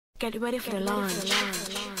Get ready for the launch.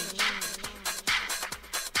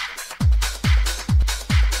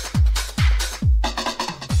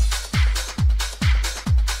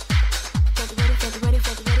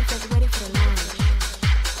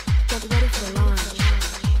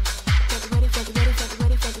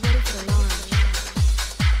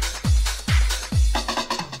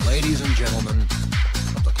 Ladies and gentlemen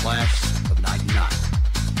of the class of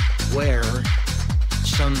 '99, wear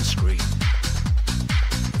sunscreen.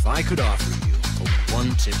 If I could offer you only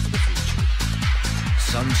one tip for the future,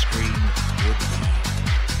 sunscreen would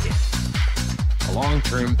be it. The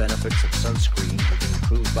long-term benefits of sunscreen have been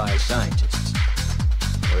proved by scientists,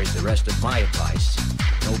 whereas the rest of my advice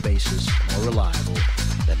has no basis more reliable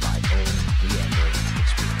than my own meandering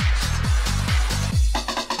experience.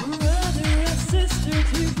 Brother and sister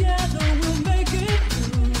together we'll make it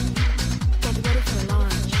through. Get ready for the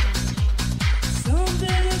launch.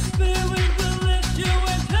 Someday the spirit will lift you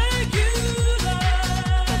and take you there.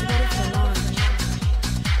 Get ready for the launch.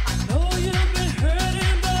 I know you've been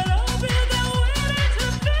hurting, but I'll be there waiting to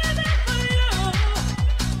be there for you.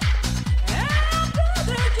 And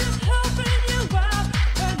brother, just helping you out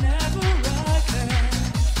whenever I can.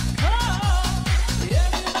 Come on,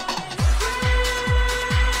 everybody's free.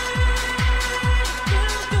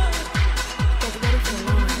 Feel good. Get ready for the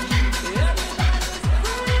launch. Everybody's free. Feel good.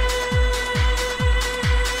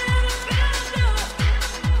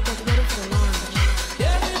 Get ready for the launch.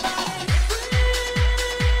 Everybody's free. Everybody's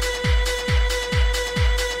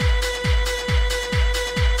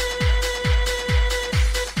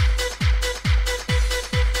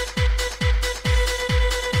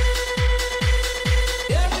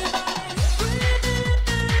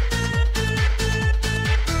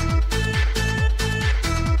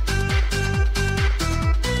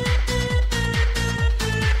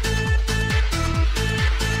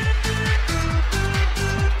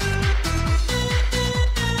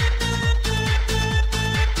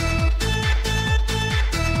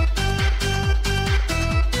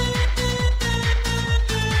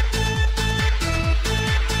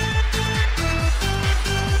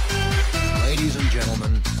Ladies and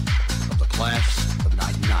gentlemen of the class of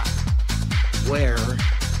 '99, wear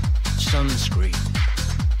sunscreen.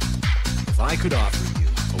 If I could offer you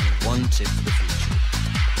only one tip for the future,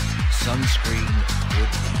 sunscreen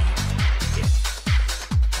would be it.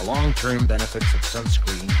 The long-term benefits of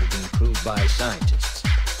sunscreen have been proved by scientists,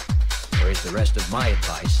 whereas the rest of my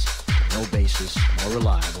advice has no basis more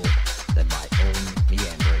reliable than my own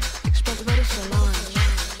meandering experience. Get ready for the launch.